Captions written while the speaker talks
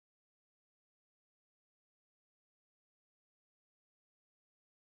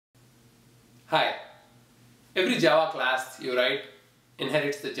Hi. Every Java class you write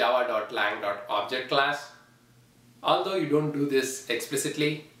inherits the java.lang.object class. Although you don't do this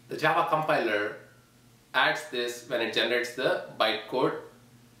explicitly, the Java compiler adds this when it generates the bytecode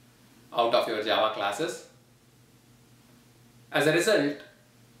out of your Java classes. As a result,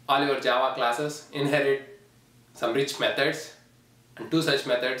 all your Java classes inherit some rich methods, and two such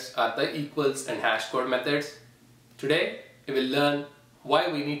methods are the equals and hashcode methods. Today, we will learn why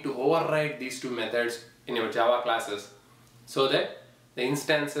we need to override these two methods in your Java classes so that the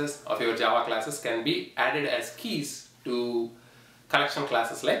instances of your Java classes can be added as keys to collection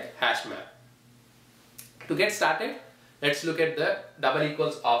classes like hashmap. To get started, let's look at the double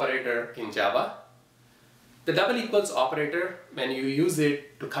equals operator in Java. The double equals operator, when you use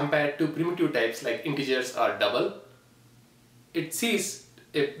it to compare two primitive types like integers or double, it sees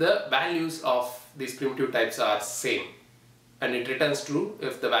if the values of these primitive types are same, and it returns true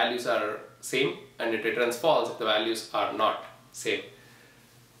if the values are same, and it returns false if the values are not same.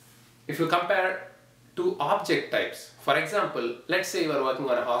 If you compare two object types, for example, let's say you are working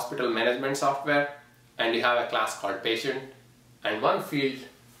on a hospital management software and you have a class called patient and one field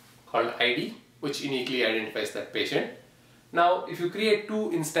called ID which uniquely identifies that patient. Now if you create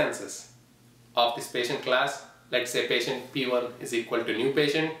two instances of this patient class, let's say patient P1 is equal to new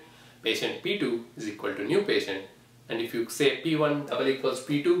patient, patient P2 is equal to new patient, and if you say P1 double equals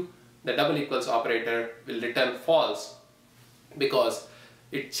P2, the double equals operator will return false because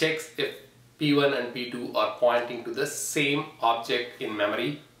it checks if P1 and P2 are pointing to the same object in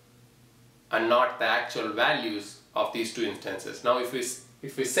memory and not the actual values of these two instances. Now if we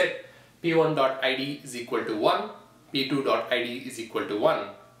set P1.id is equal to 1, P2.id is equal to 1,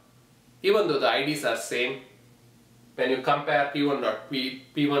 even though the IDs are same, when you compare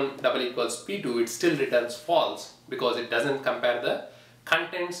P1 double equals P2, it still returns false because it doesn't compare the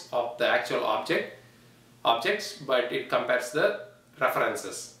contents of the actual objects, but it compares the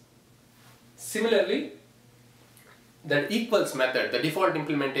references. Similarly, the equals method, the default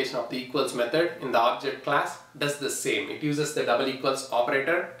implementation of the equals method in the object class does the same. It uses the double equals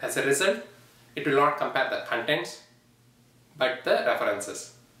operator. As a result, it will not compare the contents but the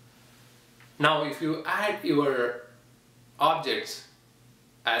references. Now if you add your objects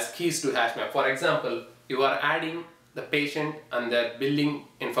as keys to hashmap, for example, you are adding the patient and their billing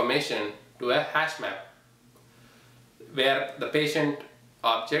information to a hashmap where the patient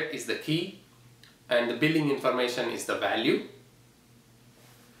object is the key and the billing information is the value.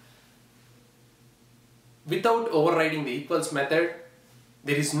 Without overriding the equals method,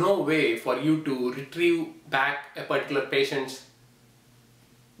 there is no way for you to retrieve back a particular patient's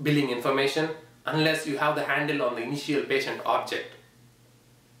billing information unless you have the handle on the initial patient object,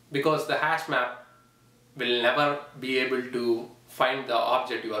 because the hashmap will never be able to find the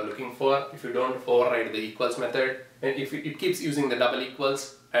object you are looking for if you don't override the equals method. And if it keeps using the double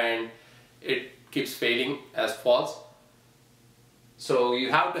equals and it keeps failing as false. So you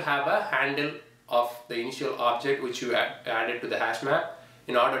have to have a handle of the initial object which you added to the hash map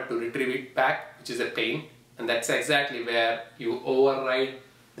in order to retrieve it back, which is a pain, and that's exactly where you override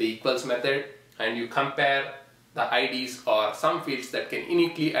the equals method and you compare the IDs or some fields that can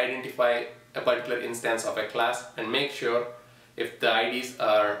uniquely identify a particular instance of a class and make sure if the IDs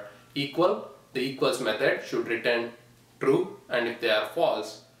are equal, the equals method should return true, and if they are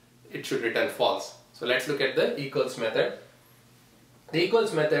false, it should return false. So let's look at the equals method. The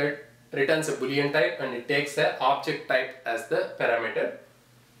equals method returns a boolean type and it takes the object type as the parameter.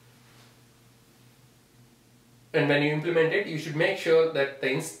 And when you implement it, you should make sure that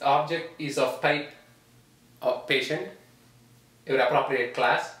the object is of type of patient, your appropriate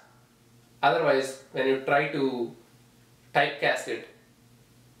class. Otherwise, when you try to typecast it,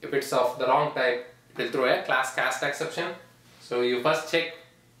 if it's of the wrong type, it will throw a class cast exception. So you first check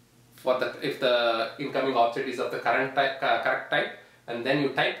if the incoming object is of the correct type, and then you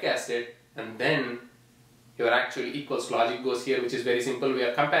typecast it, and then your actual equals logic goes here, which is very simple. We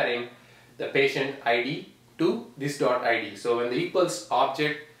are comparing the patient ID to this dot ID. So when the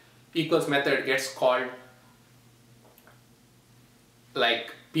equals method gets called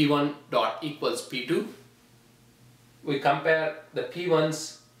like P1 dot equals P2, we compare the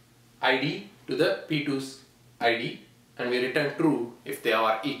P1's ID to the P2's ID, and we return true if they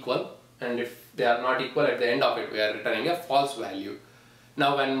are equal, and if they are not equal, at the end of it we are returning a false value.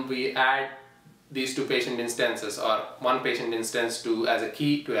 Now when we add these two patient instances or one patient instance as a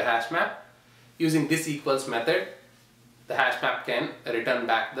key to a hash map, using this equals method, the hash map can return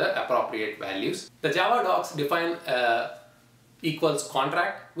back the appropriate values. The Java docs define a equals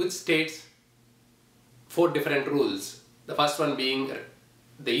contract which states 4 different rules. The first one being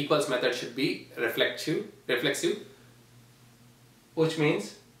the equals method should be reflexive, which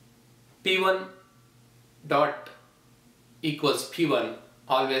means p1 dot equals p1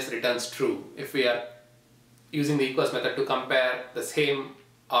 always returns true. If we are using the equals method to compare the same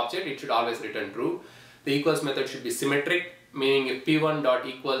object, it should always return true. The equals method should be symmetric, meaning if p1 dot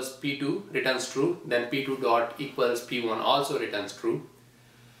equals p2 returns true, then p2 dot equals p1 also returns true.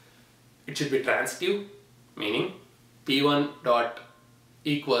 It should be transitive, meaning p1 dot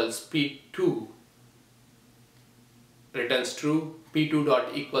equals p2 returns true, p2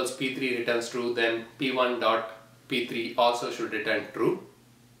 dot equals p3 returns true, then p1 dot p3 also should return true.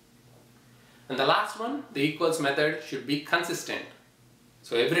 And the last one, the equals method should be consistent.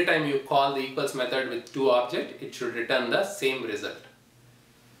 So every time you call the equals method with two objects, it should return the same result.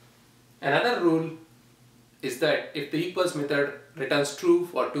 Another rule is that if the equals method returns true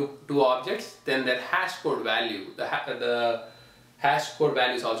for two objects, then their hash code value, the hash code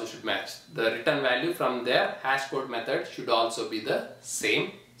values also should match. The return value from their hash code method should also be the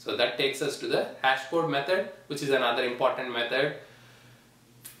same. So that takes us to the hash code method, which is another important method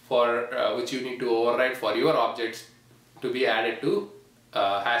for which you need to override for your objects to be added to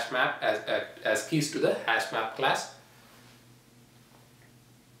hash map as keys to the hash map class.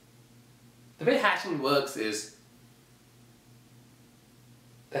 The way hashing works is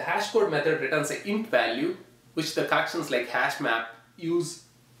the hash code method returns an int value which the collections like hash map use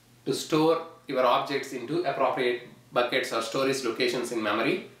to store your objects into appropriate buckets or storage locations in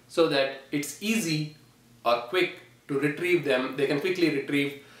memory, so that it's easy or quick to retrieve them. They can quickly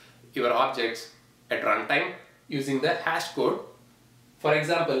retrieve your objects at runtime using the hash code. For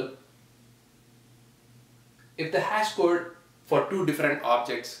example, if the hash code for two different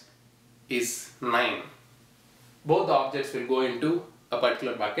objects is 9, both the objects will go into a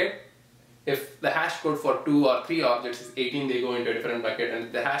particular bucket. If the hash code for 2 or 3 objects is 18, they go into a different bucket, and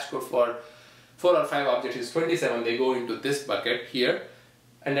if the hash code for 4 or 5 objects is 27, they go into this bucket here.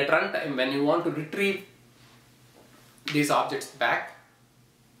 And at runtime, when you want to retrieve these objects back,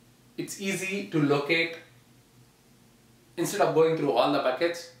 it's easy to locate. Instead of going through all the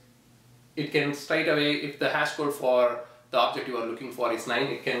buckets, it can straight away, if the hash code for the object you are looking for is 9,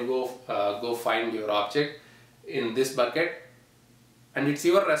 it can go find your object in this bucket. And it's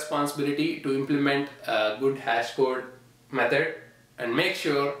your responsibility to implement a good hash code method and make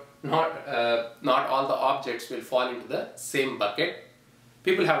sure not all the objects will fall into the same bucket.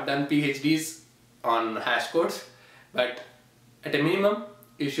 People have done PhDs on hash codes, but at a minimum,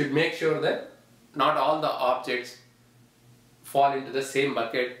 you should make sure that not all the objects fall into the same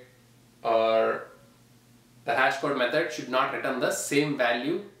bucket, or the hash code method should not return the same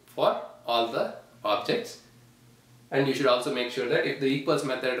value for all the objects. And you should also make sure that if the equals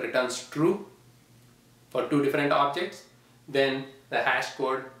method returns true for two different objects, then the hash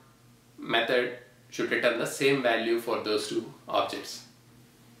code method should return the same value for those two objects.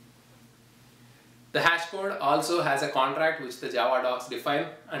 The hash code also has a contract which the Java docs define,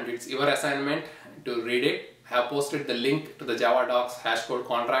 and it's your assignment to read it. I have posted the link to the Java docs hash code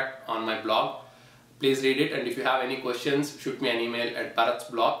contract on my blog. Please read it, and if you have any questions, shoot me an email at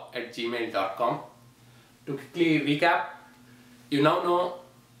bharathsblog@gmail.com. To quickly recap, you now know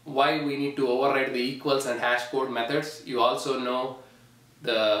why we need to override the equals and hash code methods. You also know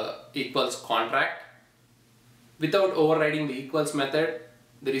the equals contract. Without overriding the equals method,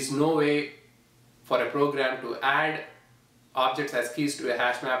 there is no way for a program to add objects as keys to a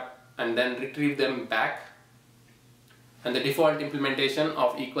hash map and then retrieve them back. And the default implementation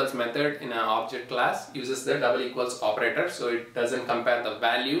of equals method in an object class uses the double equals operator, so it doesn't compare the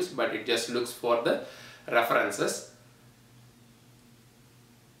values, but it just looks for the references.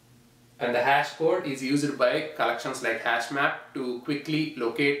 And the hash code is used by collections like hash map to quickly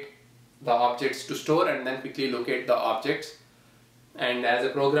locate the objects to store and then quickly locate the objects. And as a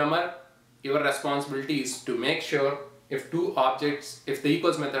programmer, your responsibility is to make sure if the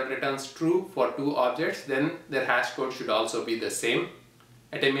equals method returns true for two objects, then their hash code should also be the same.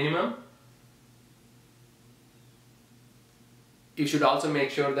 At a minimum, you should also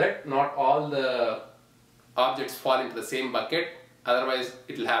make sure that not all the objects fall into the same bucket, otherwise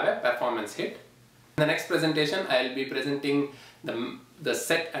it will have a performance hit. In the next presentation, I will be presenting the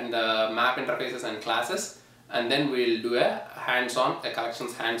set and the map interfaces and classes, and then we will do a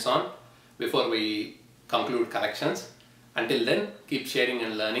collections hands-on before we conclude collections. Until then, keep sharing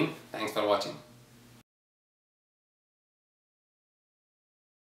and learning. Thanks for watching.